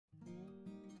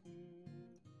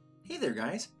Hey there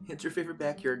guys, it's your favorite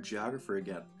backyard geographer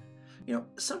again.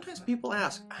 Sometimes people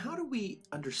ask, how do we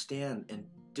understand and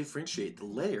differentiate the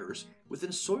layers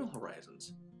within soil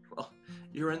horizons? Well,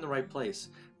 you're in the right place.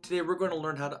 Today we're going to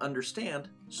learn how to understand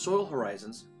soil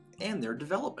horizons and their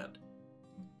development.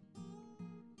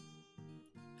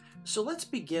 So let's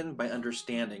begin by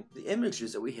understanding the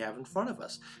images that we have in front of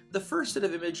us. The first set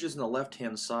of images on the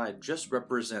left-hand side just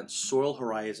represents soil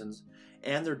horizons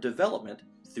and their development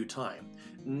through time.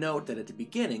 Note that at the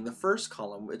beginning, the first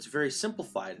column, it's very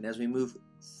simplified, and as we move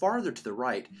farther to the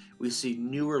right, we see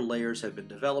newer layers have been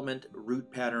developed,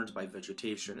 root patterns by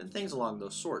vegetation, and things along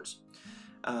those sorts.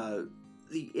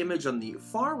 The image on the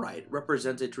far right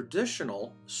represents a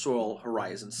traditional soil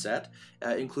horizon set,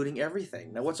 including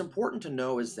everything. Now what's important to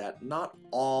know is that not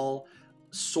all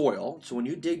soil, so when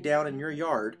you dig down in your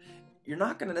yard, you're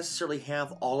not going to necessarily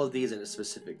have all of these at a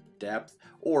specific depth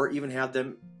or even have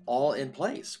them all in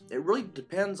place. It really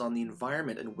depends on the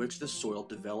environment in which the soil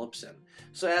develops in.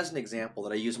 So as an example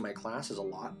that I use in my classes a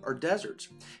lot are deserts.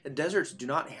 And deserts do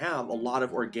not have a lot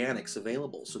of organics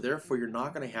available, so therefore you're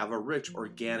not going to have a rich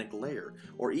organic layer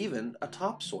or even a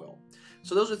topsoil.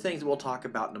 So those are things that we'll talk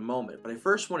about in a moment, but I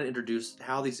first want to introduce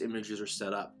how these images are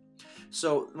set up.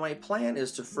 So my plan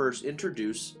is to first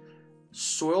introduce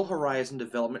soil horizon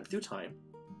development through time,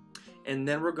 and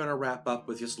then we're going to wrap up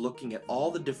with just looking at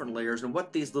all the different layers and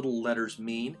what these little letters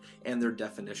mean and their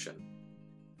definition.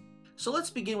 So let's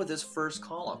begin with this first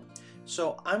column.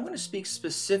 So I'm going to speak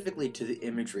specifically to the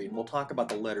imagery, and we'll talk about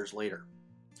the letters later.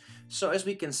 So as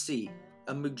we can see,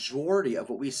 a majority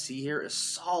of what we see here is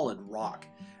solid rock.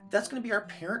 That's going to be our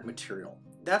parent material.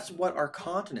 That's what our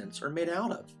continents are made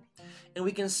out of. And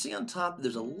we can see on top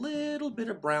there's a little bit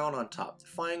of brown on top,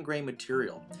 fine gray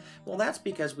material. Well, that's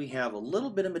because we have a little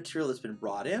bit of material that's been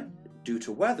brought in due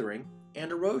to weathering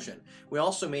and erosion. We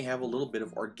also may have a little bit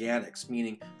of organics,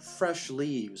 meaning fresh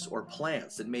leaves or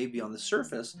plants that may be on the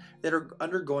surface that are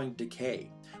undergoing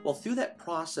decay. Well, through that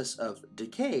process of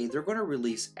decay, they're going to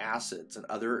release acids and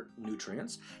other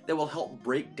nutrients that will help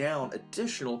break down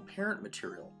additional parent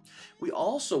material. We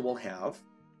also will have,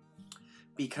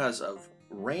 because of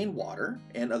rainwater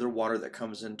and other water that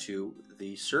comes into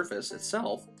the surface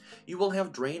itself, you will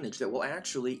have drainage that will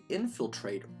actually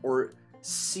infiltrate or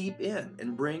seep in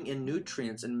and bring in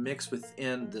nutrients and mix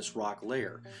within this rock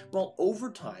layer. Well, over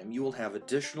time you will have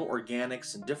additional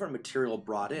organics and different material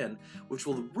brought in, which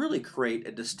will really create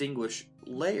a distinguished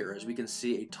layer. As we can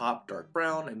see, a top dark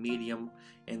brown, a medium,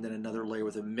 and then another layer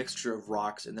with a mixture of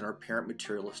rocks, and then our parent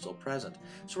material is still present.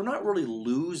 So we're not really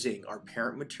losing our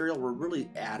parent material, we're really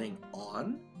adding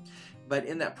on. But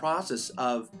in that process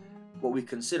of what we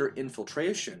consider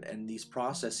infiltration and these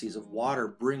processes of water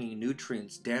bringing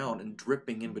nutrients down and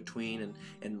dripping in between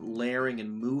and layering and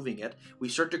moving it, we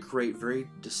start to create very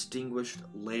distinguished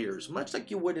layers, much like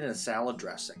you would in a salad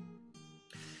dressing.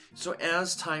 So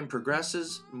as time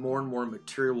progresses, more and more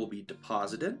material will be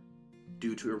deposited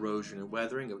due to erosion and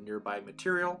weathering of nearby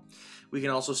material. We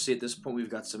can also see at this point we've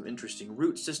got some interesting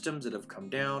root systems that have come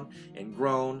down and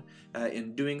grown.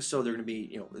 In doing so, they're going to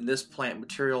be, in this plant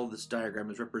material, this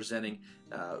diagram is representing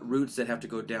roots that have to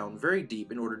go down very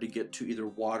deep in order to get to either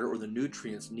water or the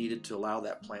nutrients needed to allow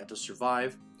that plant to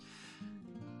survive.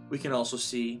 We can also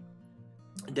see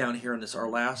down here in this, our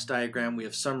last diagram, we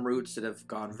have some roots that have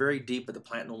gone very deep, but the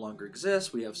plant no longer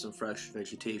exists. We have some fresh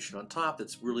vegetation on top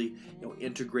that's really,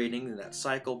 integrating in that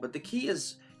cycle. But the key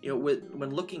is, when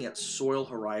looking at soil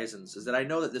horizons, is that I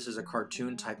know that this is a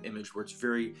cartoon type image where it's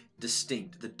very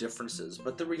distinct, the differences.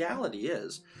 But the reality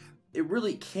is, it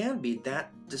really can be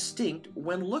that distinct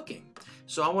when looking.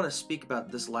 So I want to speak about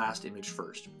this last image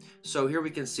first. So here we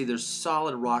can see there's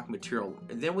solid rock material,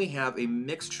 and then we have a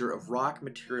mixture of rock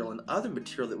material and other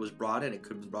material that was brought in. It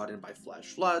could have been brought in by flash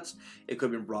floods, it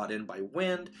could have been brought in by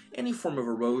wind, any form of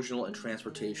erosional and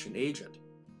transportation agent.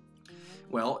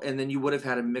 Well, and then you would have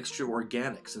had a mixture of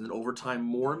organics, and then over time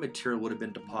more material would have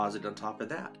been deposited on top of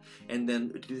that. And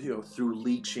then through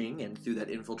leaching and through that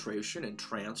infiltration and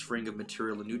transferring of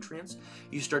material and nutrients,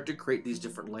 you start to create these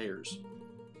different layers.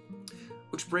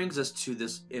 Which brings us to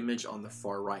this image on the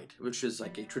far right, which is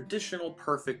like a traditional,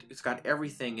 perfect, it's got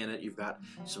everything in it. You've got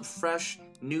some fresh,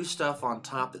 new stuff on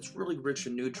top that's really rich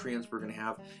in nutrients. We're going to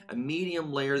have a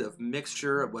medium layer of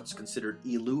mixture of what's considered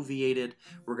eluviated.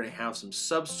 We're going to have some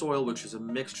subsoil, which is a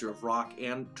mixture of rock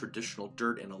and traditional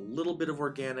dirt and a little bit of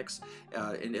organics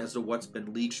and as to what's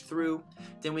been leached through.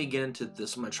 Then we get into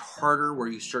this much harder where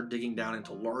you start digging down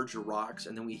into larger rocks,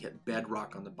 and then we hit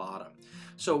bedrock on the bottom.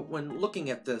 So when looking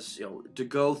at this, to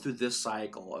go through this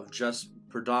cycle of just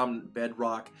predominant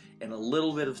bedrock and a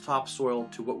little bit of topsoil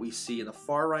to what we see in the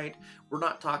far right, we're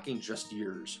not talking just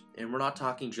years, and we're not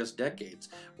talking just decades.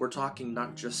 We're talking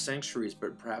not just centuries,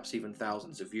 but perhaps even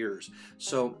thousands of years.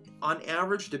 So on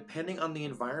average, depending on the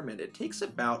environment, it takes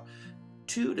about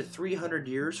 200 to 300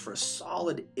 years for a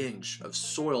solid inch of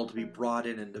soil to be brought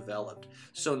in and developed.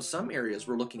 So in some areas,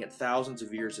 we're looking at thousands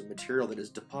of years of material that is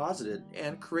deposited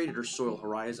and created our soil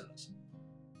horizons.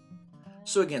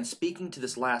 So again, speaking to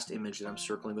this last image that I'm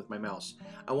circling with my mouse,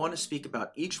 I want to speak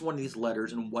about each one of these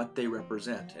letters and what they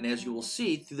represent. And as you will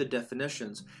see through the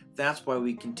definitions, that's why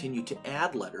we continue to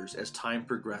add letters as time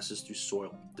progresses through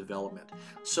soil development.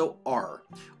 So R.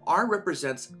 R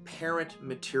represents parent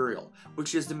material,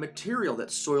 which is the material that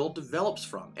soil develops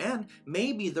from, and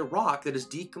maybe the rock that is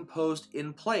decomposed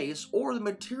in place, or the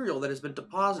material that has been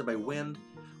deposited by wind,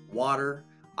 water,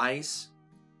 ice.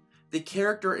 The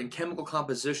character and chemical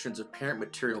compositions of parent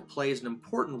material plays an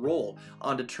important role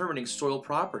on determining soil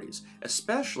properties,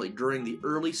 especially during the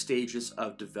early stages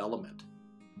of development.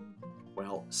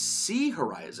 Well, C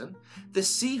horizon, the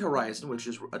C horizon, which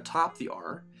is atop the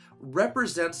R,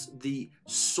 represents the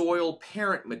soil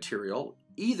parent material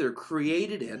either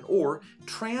created in or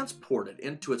transported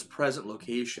into its present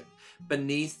location.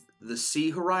 Beneath the C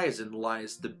horizon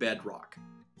lies the bedrock.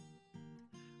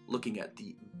 Looking at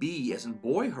the B as in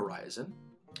boy horizon,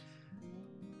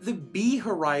 the B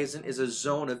horizon is a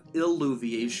zone of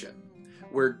illuviation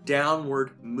where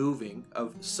downward moving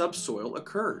of subsoil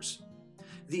occurs.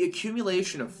 The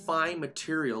accumulation of fine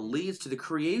material leads to the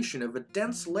creation of a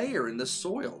dense layer in the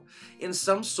soil. In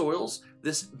some soils,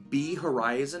 this B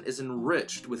horizon is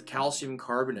enriched with calcium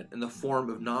carbonate in the form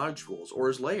of nodules or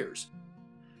as layers.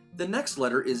 The next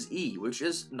letter is E, which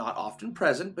is not often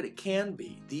present, but it can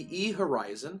be. The E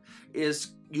horizon is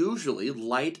usually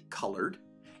light colored,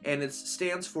 and it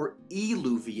stands for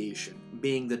eluviation,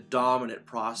 being the dominant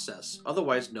process,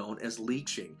 otherwise known as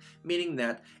leaching, meaning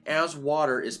that as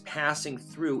water is passing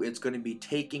through, it's going to be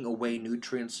taking away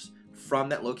nutrients from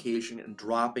that location and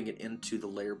dropping it into the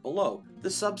layer below, the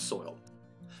subsoil.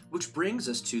 Which brings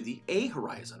us to the A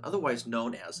horizon, otherwise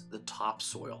known as the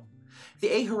topsoil. The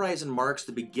A horizon marks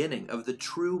the beginning of the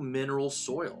true mineral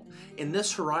soil. In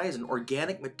this horizon,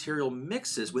 organic material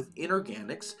mixes with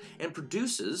inorganics and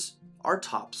produces our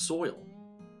topsoil.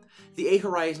 The A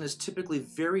horizon is typically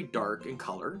very dark in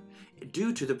color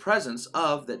due to the presence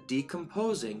of that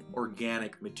decomposing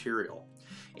organic material.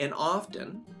 And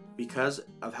often, because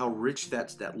of how rich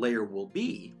that layer will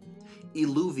be,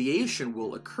 eluviation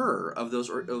will occur of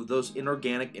those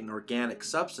inorganic and organic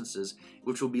substances,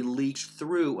 which will be leached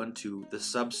through into the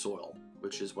subsoil,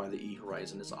 which is why the E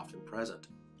horizon is often present.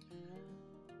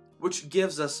 Which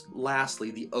gives us,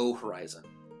 lastly, the O horizon.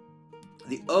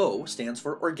 The O stands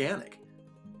for organic.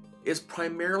 It is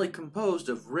primarily composed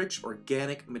of rich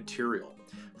organic material.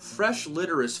 Fresh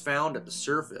litter is found at the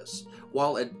surface,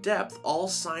 while at depth all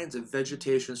signs of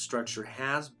vegetation structure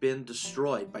has been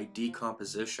destroyed by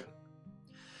decomposition.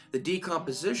 The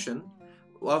decomposition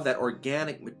of that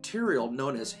organic material,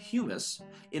 known as humus,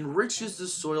 enriches the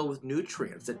soil with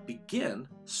nutrients that begin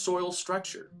soil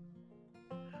structure.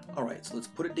 Alright, so let's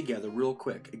put it together real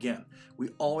quick. Again,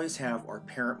 we always have our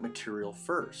parent material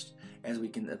first. As we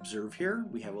can observe here,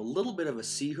 we have a little bit of a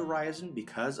C horizon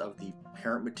because of the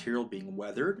parent material being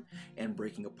weathered and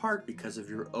breaking apart because of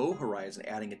your O horizon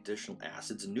adding additional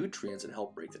acids and nutrients that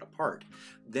help break it apart.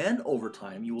 Then over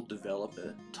time you will develop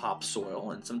a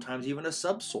topsoil and sometimes even a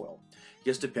subsoil. It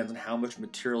just depends on how much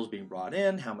material is being brought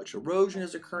in, how much erosion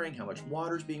is occurring, how much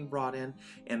water is being brought in,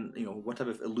 and what type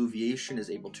of eluviation is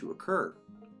able to occur.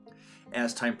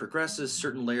 As time progresses,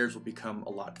 certain layers will become a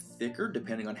lot thicker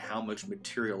depending on how much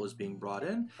material is being brought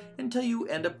in, until you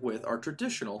end up with our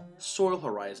traditional soil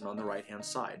horizon on the right-hand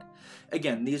side.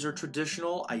 Again, these are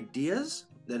traditional ideas.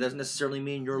 That doesn't necessarily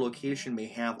mean your location may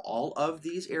have all of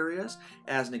these areas.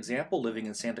 As an example, living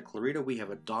in Santa Clarita, we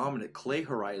have a dominant clay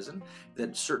horizon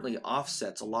that certainly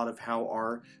offsets a lot of how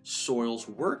our soils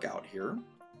work out here.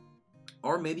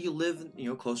 Or maybe you live,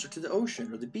 closer to the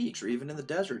ocean or the beach, or even in the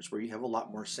deserts where you have a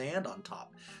lot more sand on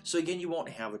top. So again, you won't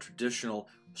have a traditional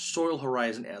soil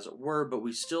horizon as it were, but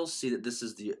we still see that this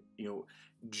is the,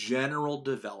 general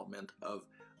development of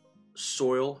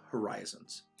soil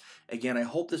horizons. Again, I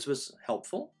hope this was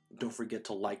helpful. Don't forget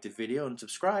to like the video and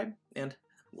subscribe, and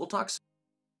we'll talk soon.